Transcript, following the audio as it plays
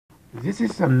This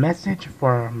is a message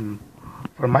for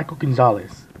Michael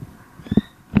Gonzalez.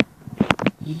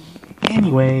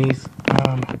 Anyways,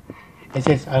 it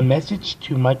says a message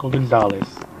to Michael Gonzalez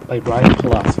by Brian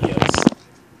Palacios.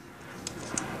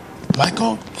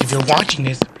 Michael, if you're watching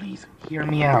this, please hear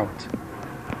me out.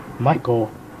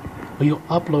 Michael, you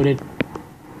uploaded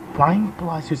Brian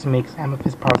Palacios makes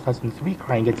Amethyst Power 2003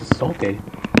 cry and gets assaulted,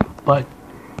 but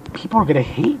people are gonna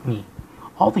hate me.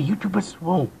 All the YouTubers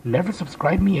will never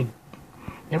subscribe to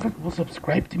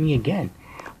me again.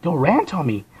 They'll rant on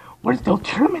me, or they'll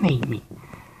terminate me.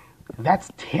 That's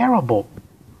terrible.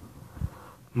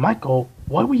 Michael,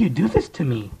 why would you do this to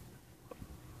me?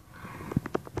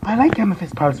 I like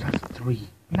Amethyst Power 3.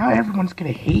 Now everyone's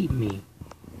gonna hate me.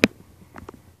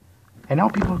 And now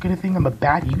people are gonna think I'm a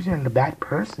bad user and a bad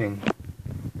person.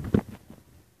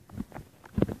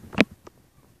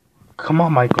 Come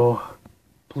on, Michael.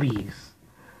 Please.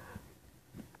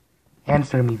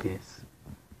 Answer me this.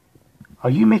 Are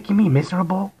you making me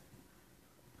miserable?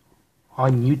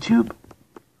 On YouTube?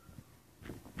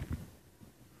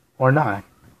 Or not?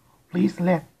 Please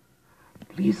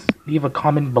leave a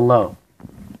comment below.